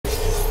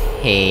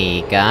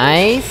Hey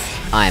guys,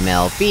 I'm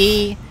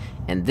LB,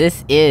 and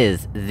this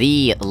is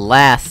the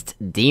last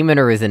Demon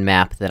Arisen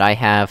map that I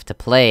have to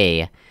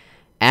play.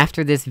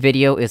 After this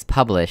video is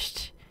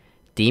published,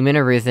 Demon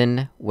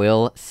Arisen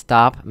will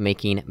stop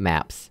making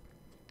maps.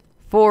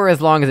 For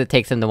as long as it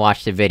takes them to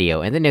watch the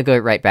video, and then they'll go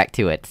right back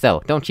to it,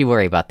 so don't you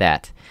worry about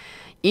that.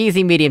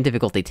 Easy medium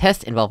difficulty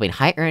test involving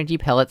high energy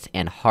pellets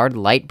and hard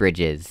light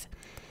bridges.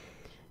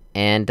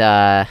 And,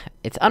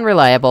 it's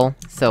unreliable,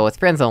 so it's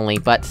friends only,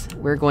 but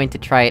we're going to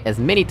try it as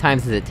many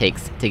times as it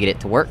takes to get it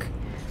to work.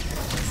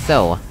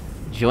 So,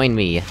 join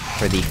me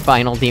for the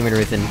final Demon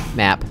Arisen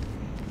map,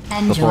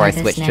 before I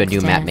switch to a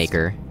new map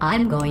maker.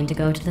 I'm going to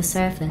go to the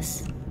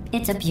surface.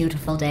 It's a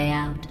beautiful day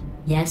out.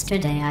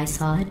 Yesterday I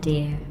saw a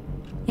deer.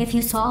 If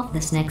you solve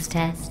this next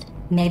test,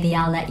 maybe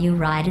I'll let you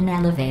ride an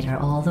elevator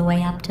all the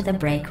way up to the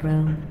break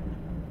room.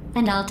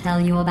 And I'll tell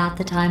you about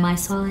the time I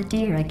saw a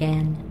deer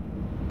again.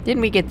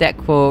 Didn't we get that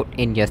quote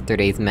in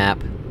yesterday's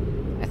map?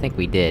 I think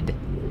we did.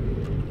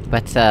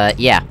 But,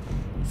 yeah.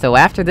 So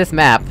after this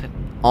map,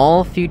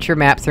 all future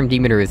maps from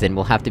Demon Arisen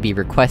will have to be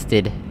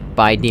requested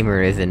by Demon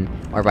Arisen,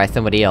 or by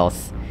somebody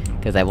else.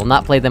 Cause I will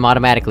not play them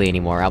automatically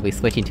anymore, I'll be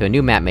switching to a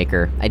new map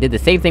maker. I did the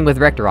same thing with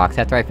Rectorox.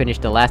 After I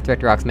finished the last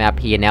Rectorox map,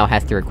 he now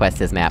has to request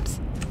his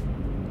maps.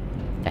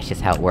 That's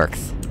just how it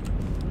works.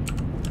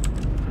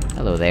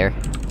 Hello there.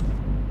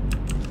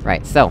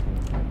 Right, so...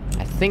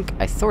 I think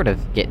I sort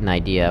of get an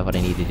idea of what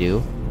I need to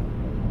do.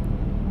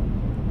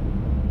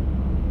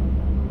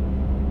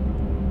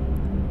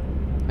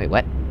 Wait,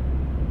 what?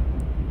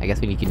 I guess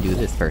we can do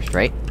this first,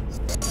 right?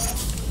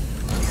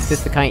 Is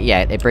this the kind-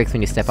 yeah, it breaks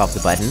when you step off the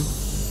button.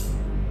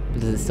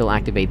 But does it still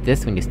activate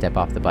this when you step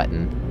off the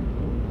button?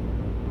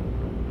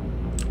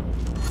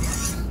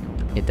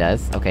 It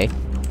does, okay.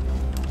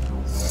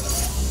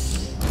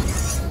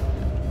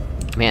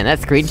 Man, that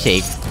screen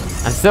shake!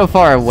 I'm so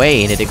far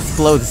away, and it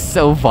explodes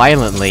so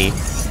violently!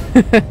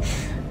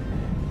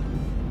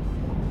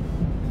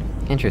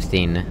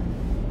 Interesting.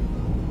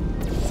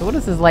 So what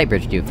does this light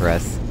bridge do for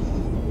us?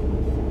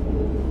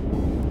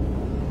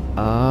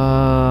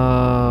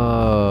 Oh,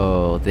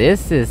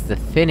 this is the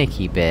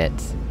finicky bit.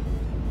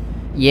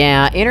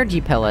 Yeah,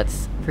 energy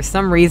pellets, for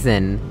some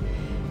reason,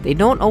 they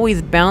don't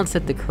always bounce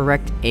at the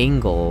correct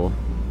angle.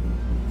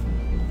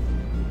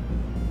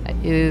 That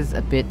is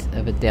a bit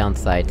of a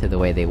downside to the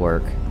way they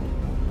work.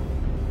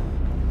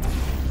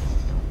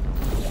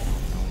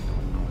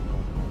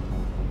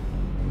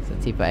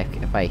 See if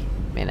I...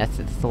 Man, that's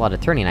a lot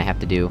of turning I have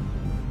to do.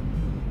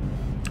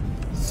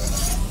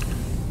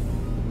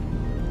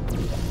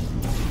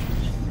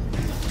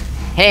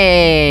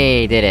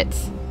 Hey! Did it!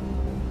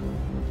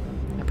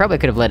 I probably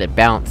could've let it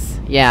bounce.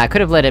 Yeah, I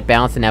could've let it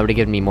bounce and that would've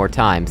given me more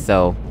time,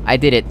 so... I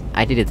did it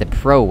the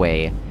pro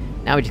way.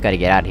 Now we just gotta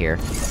get out of here.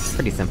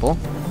 Pretty simple.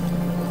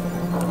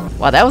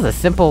 Wow, that was a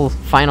simple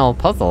final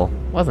puzzle,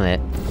 wasn't it?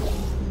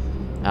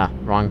 Ah,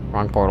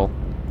 wrong portal.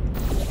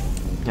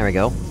 There we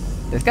go.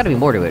 There's gotta be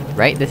more to it,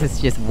 right? This is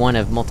just one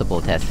of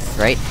multiple tests,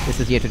 right? This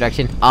is the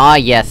introduction? Ah,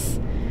 yes!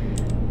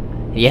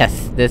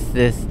 Yes,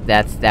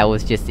 that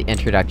was just the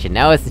introduction.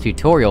 Now it's the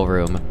tutorial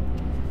room.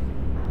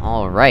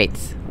 Alright,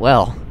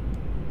 well...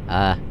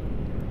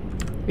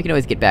 we can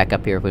always get back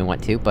up here if we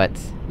want to, but,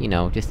 you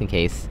know, just in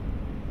case.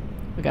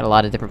 We got a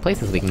lot of different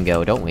places we can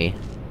go, don't we?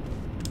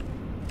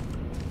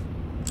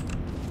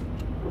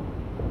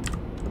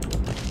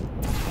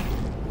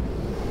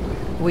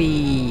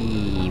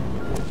 Whee!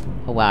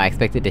 Oh wow, I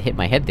expected to hit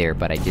my head there,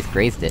 but I just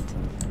grazed it.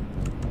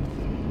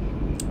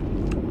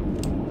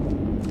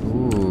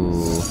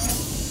 Ooh.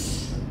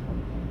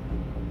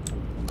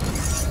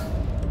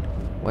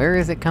 Where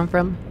does it come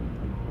from?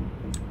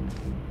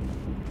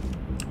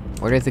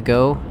 Where does it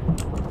go?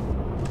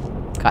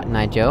 Cotton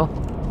Eye Joe?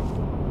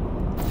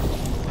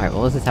 Alright,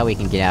 well this is how we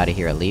can get out of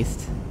here at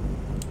least.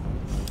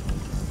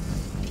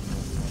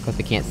 Of course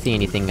we can't see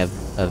anything of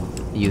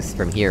use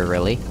from here,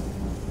 really.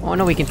 Oh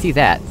no, we can see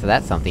that, so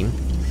that's something.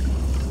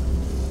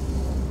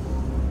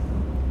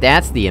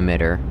 That's the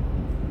emitter.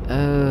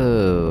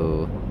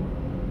 Oh.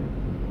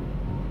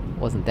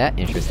 Wasn't that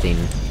interesting.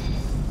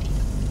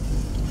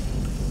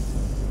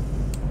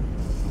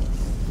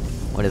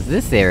 What is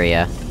this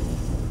area?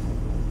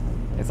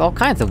 There's all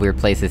kinds of weird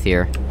places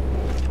here.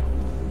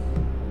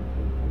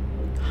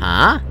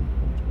 Huh?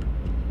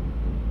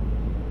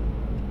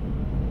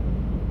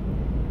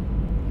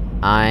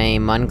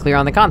 I'm unclear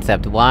on the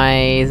concept. Why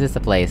is this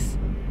a place?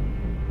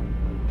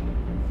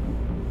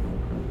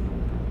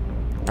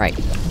 Right.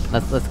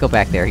 Let's go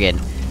back there again.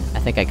 I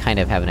think I kind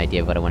of have an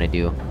idea of what I wanna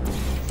do.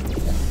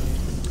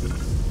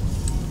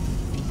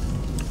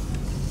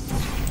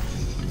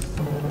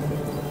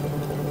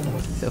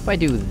 So if I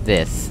do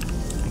this,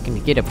 I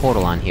can get a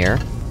portal on here.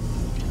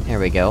 There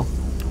we go.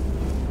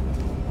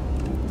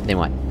 Then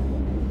what?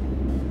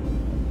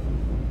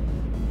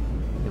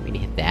 Do we need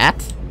to hit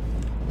that?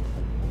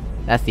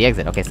 That's the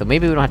exit. Okay, so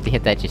maybe we don't have to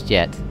hit that just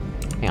yet.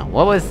 Hang on,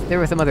 what was- there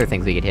were some other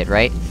things we could hit,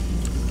 right?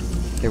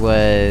 There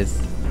was...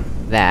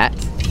 that.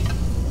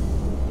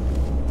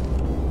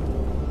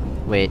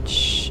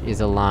 Which is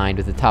aligned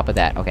with the top of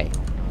that, okay.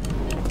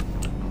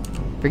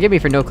 Forgive me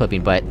for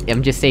no-clipping, but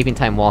I'm just saving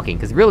time walking,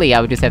 because really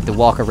I would just have to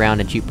walk around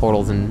and shoot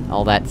portals and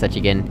all that such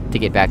again, to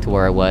get back to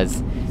where I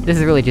was. This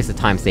is really just a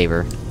time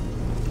saver.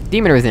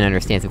 Demon Arisen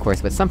understands, of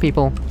course, but some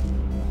people...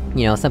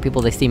 You know, some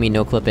people, they see me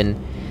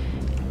no-clipping,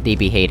 they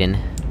be hating.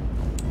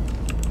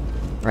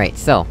 Right,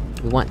 so,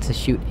 we want to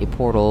shoot a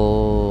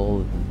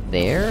portal...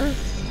 there?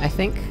 I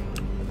think?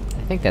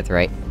 I think that's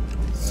right.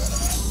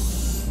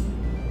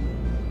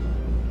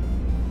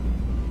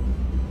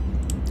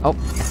 Oh,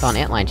 I saw an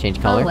antline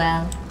change color. Oh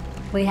well.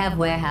 We have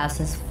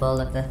warehouses full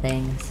of the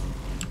things.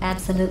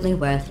 Absolutely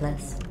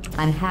worthless.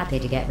 I'm happy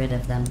to get rid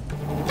of them.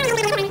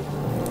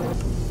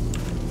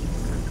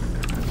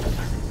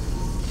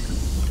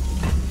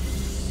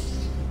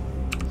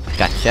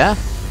 Gotcha!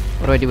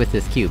 What do I do with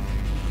this cube?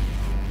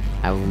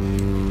 I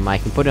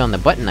can put it on the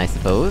button, I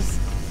suppose.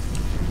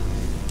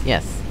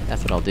 Yes,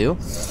 that's what I'll do.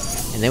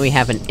 And then we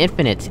have an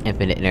infinite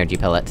energy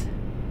pellet.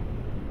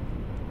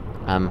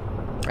 Right,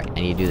 I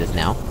need to do this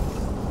now.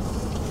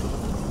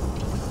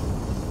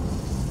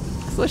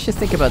 So let's just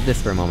think about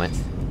this for a moment.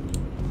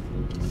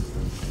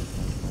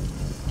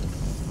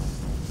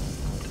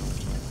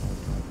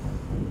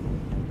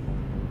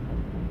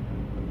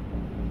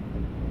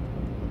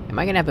 Am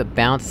I gonna have it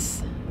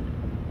bounce...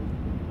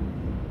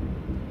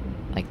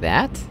 like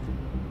that?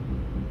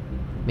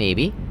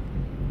 Maybe.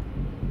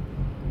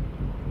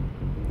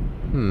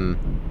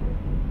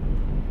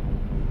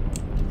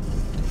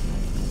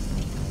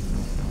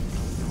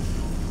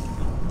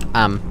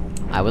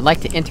 I would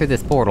like to enter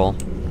this portal.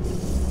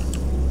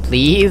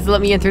 Please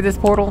let me enter this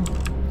portal?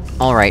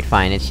 Alright,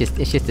 fine, it's just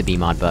a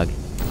BMod bug.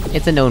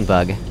 It's a known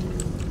bug.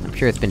 I'm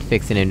sure it's been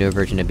fixed in a new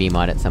version of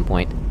BMod at some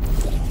point.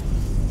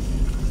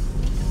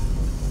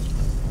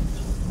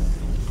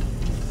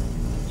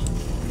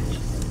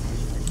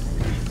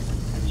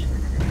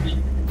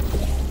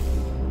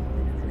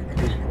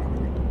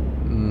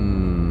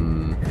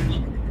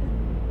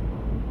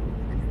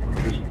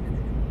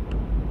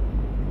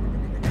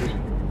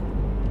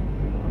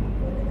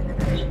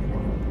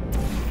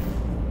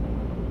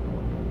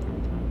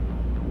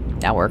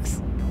 That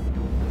works.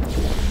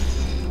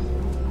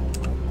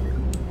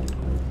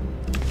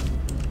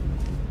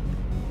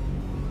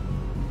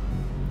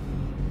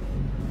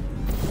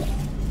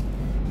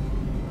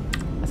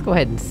 Let's go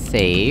ahead and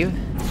save,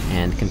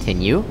 and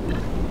continue.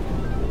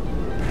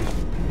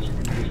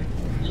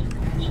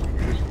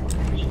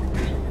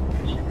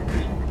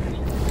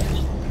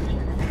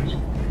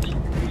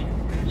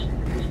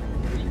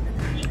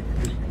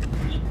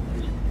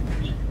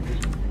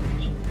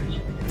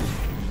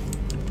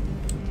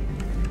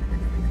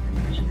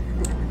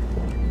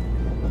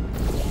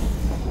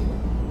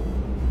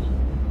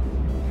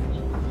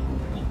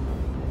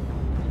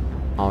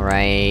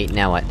 Alright,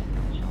 now what?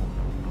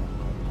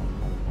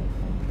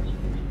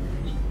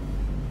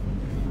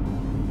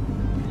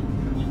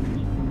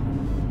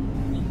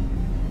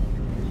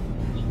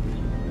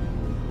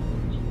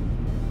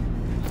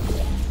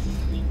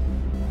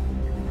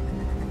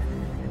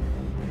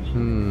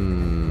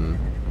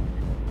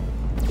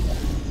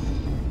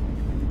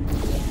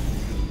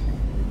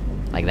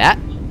 Like that?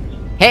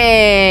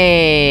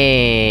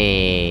 Hey!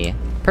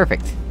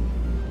 Perfect.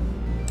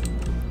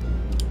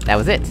 That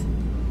was it.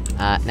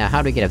 Now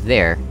how do we get up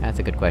there? That's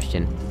a good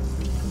question.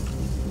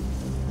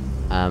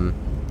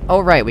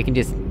 Oh right, we can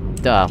just...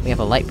 Duh, we have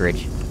a light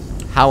bridge.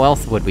 How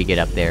else would we get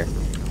up there?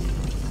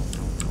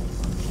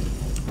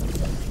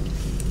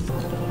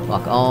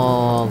 Walk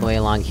all the way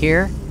along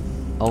here.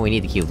 Oh, we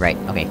need the cube, right,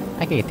 okay.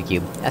 I can get the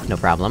cube, that's no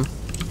problem.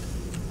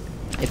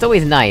 It's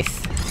always nice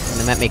when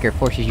the map maker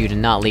forces you to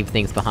not leave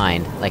things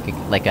behind, like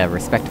a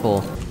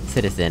respectful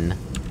citizen.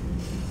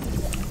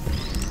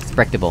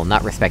 Respectable,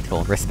 not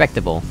respectful.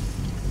 Respectable.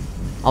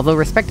 Although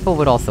respectful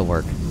would also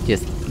work,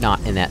 just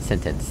not in that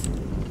sentence.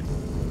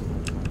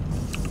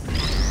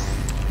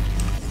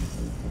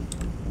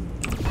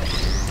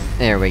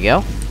 There we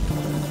go.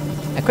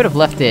 I could've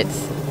left it,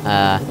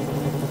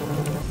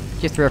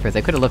 just for reference,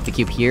 I could've left the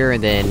cube here,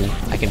 and then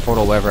I can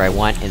portal wherever I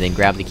want, and then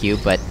grab the cube,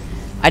 but...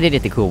 I did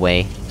it the cool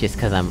way, just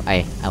cause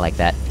I like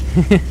that.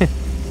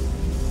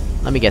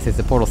 Let me guess, there's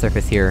a portal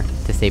surface here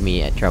to save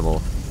me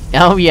trouble.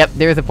 Oh, yep,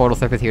 there's a portal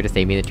surface here to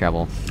save me the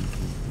trouble.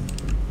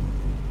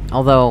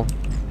 Although...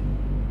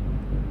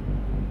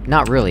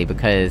 not really,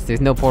 because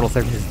there's no portal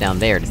surfaces down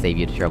there to save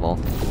you the trouble.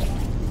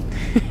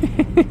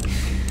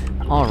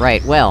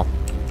 Alright, well...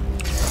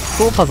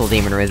 Cool puzzle,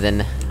 Demon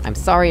Arisen. I'm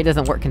sorry it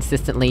doesn't work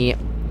consistently.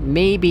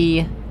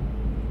 Maybe...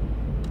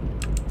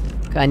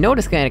 I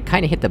noticed I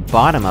kinda hit the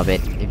bottom of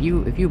it. If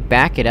you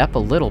back it up a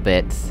little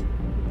bit...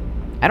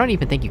 I don't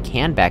even think you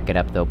can back it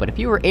up, though, but if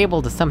you were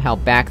able to somehow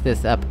back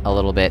this up a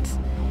little bit,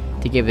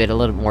 to give it a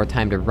little more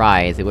time to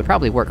rise, it would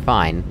probably work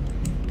fine.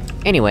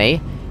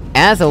 Anyway,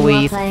 as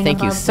always,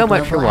 thank you so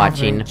much for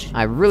watching,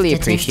 I really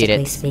appreciate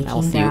it.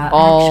 I'll see you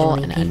all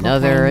in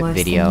another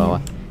video.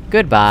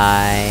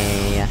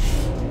 Goodbye!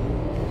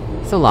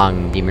 So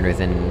long, Demon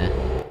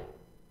Arisen.